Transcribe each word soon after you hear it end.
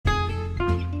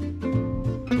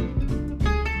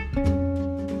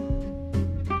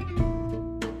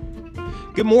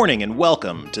Good morning and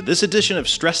welcome to this edition of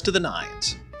Stress to the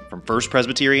Nines from First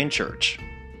Presbyterian Church.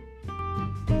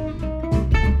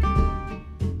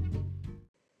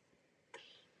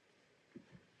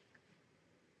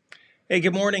 Hey,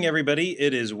 good morning everybody.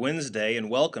 It is Wednesday and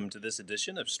welcome to this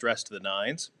edition of Stress to the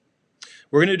Nines.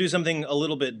 We're going to do something a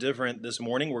little bit different this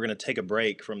morning. We're going to take a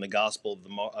break from the Gospel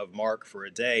of Mark for a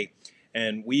day,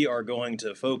 and we are going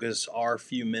to focus our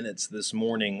few minutes this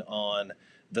morning on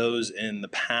those in the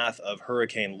path of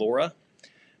Hurricane Laura.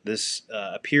 This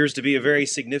appears to be a very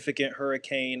significant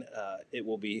hurricane. It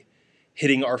will be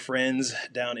hitting our friends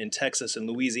down in Texas and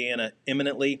Louisiana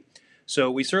imminently, so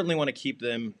we certainly want to keep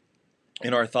them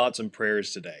in our thoughts and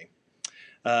prayers today.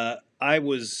 I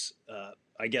was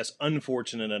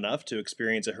unfortunate enough to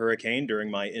experience a hurricane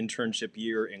during my internship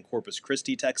year in Corpus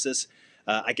Christi, Texas.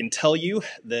 I can tell you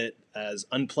that as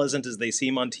unpleasant as they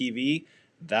seem on TV,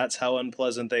 that's how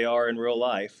unpleasant they are in real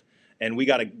life. And we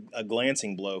got a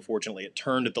glancing blow. Fortunately, it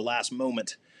turned at the last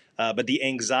moment. But the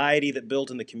anxiety that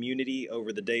built in the community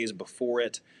over the days before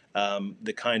it,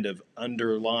 the kind of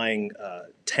underlying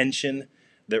tension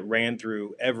that ran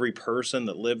through every person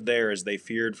that lived there as they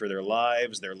feared for their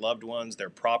lives, their loved ones, their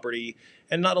property,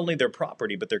 and not only their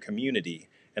property, but their community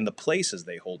and the places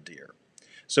they hold dear.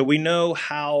 So we know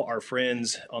how our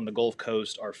friends on the Gulf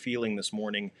Coast are feeling this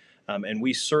morning, and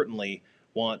we certainly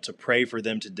want to pray for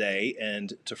them today.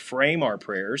 And to frame our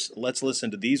prayers, let's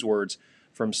listen to these words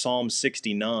from Psalm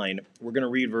 69. We're going to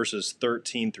read verses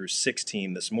 13 through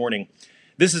 16 this morning.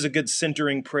 This is a good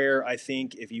centering prayer, I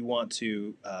think, if you want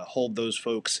to hold those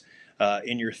folks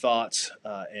in your thoughts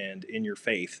and in your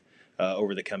faith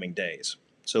over the coming days.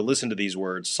 So listen to these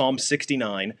words, Psalm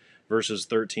 69, verses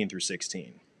 13 through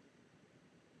 16.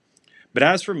 But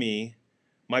as for me,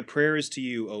 my prayer is to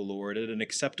you, O Lord, at an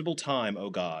acceptable time, O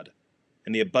God.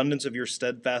 In the abundance of your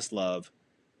steadfast love,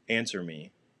 answer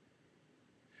me.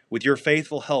 With your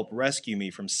faithful help, rescue me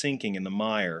from sinking in the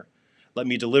mire. Let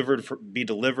me be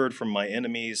delivered from my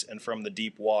enemies and from the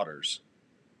deep waters.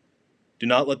 Do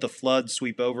not let the flood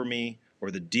sweep over me,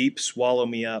 or the deep swallow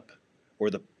me up,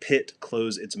 or the pit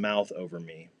close its mouth over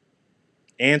me.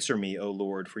 Answer me, O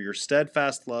Lord, for your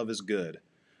steadfast love is good.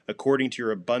 According to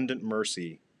your abundant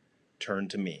mercy, turn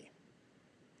to me.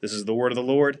 This is the word of the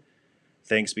Lord.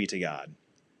 Thanks be to God.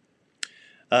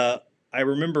 I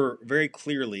remember very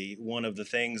clearly one of the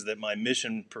things that my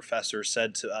mission professor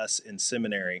said to us in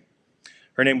seminary.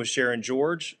 Her name was Sharon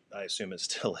George. I assume it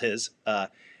still is.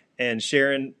 And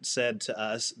Sharon said to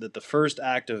us that the first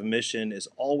act of mission is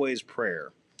always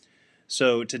prayer.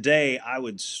 So today I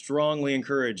would strongly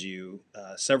encourage you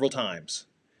several times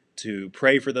to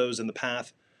pray for those in the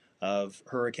path of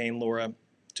Hurricane Laura,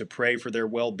 to pray for their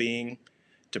well-being,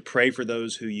 to pray for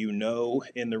those who you know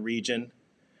in the region,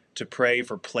 to pray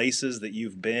for places that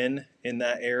you've been in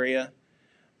that area,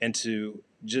 and to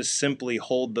just simply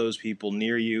hold those people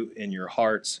near you in your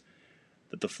hearts,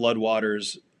 that the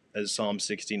floodwaters, as Psalm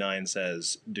 69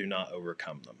 says, do not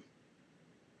overcome them.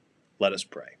 Let us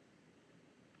pray.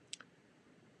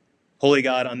 Holy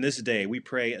God, on this day, we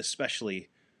pray especially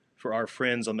for our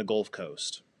friends on the Gulf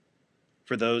Coast,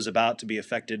 for those about to be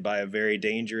affected by a very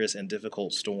dangerous and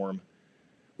difficult storm.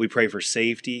 We pray for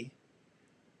safety.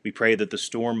 We pray that the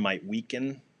storm might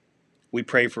weaken. We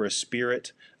pray for a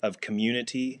spirit of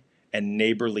community and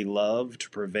neighborly love to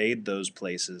pervade those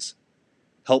places.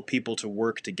 Help people to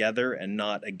work together and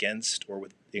not against or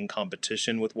in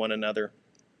competition with one another.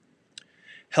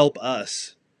 Help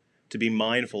us to be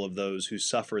mindful of those who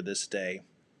suffer this day.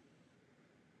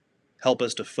 Help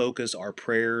us to focus our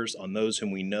prayers on those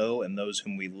whom we know and those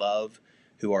whom we love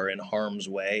who are in harm's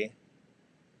way.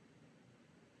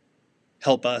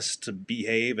 Help us to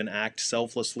behave and act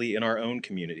selflessly in our own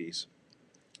communities.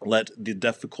 Let the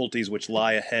difficulties which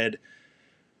lie ahead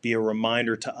be a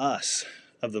reminder to us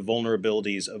of the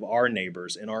vulnerabilities of our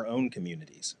neighbors in our own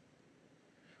communities.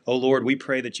 O Lord, we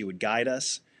pray that you would guide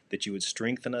us, that you would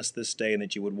strengthen us this day, and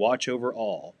that you would watch over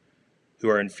all who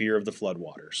are in fear of the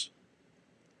floodwaters.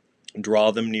 Draw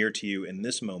them near to you in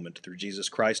this moment through Jesus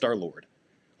Christ our Lord.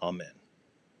 Amen.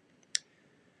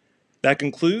 That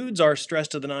concludes our Stress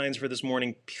to the Nines for this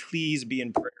morning. Please be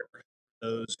in prayer for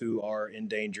those who are in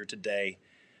danger today.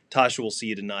 Tasha will see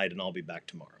you tonight, and I'll be back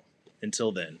tomorrow.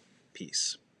 Until then,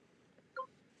 peace.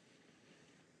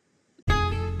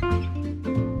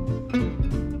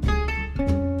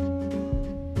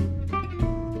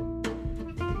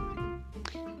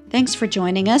 Thanks for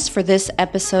joining us for this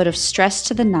episode of Stress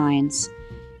to the Nines.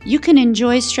 You can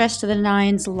enjoy Stress to the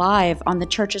Nines live on the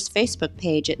church's Facebook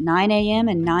page at 9 a.m.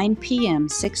 and 9 p.m.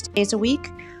 6 days a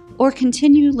week, or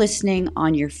continue listening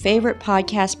on your favorite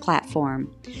podcast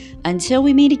platform. Until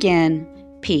we meet again,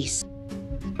 peace.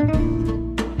 you.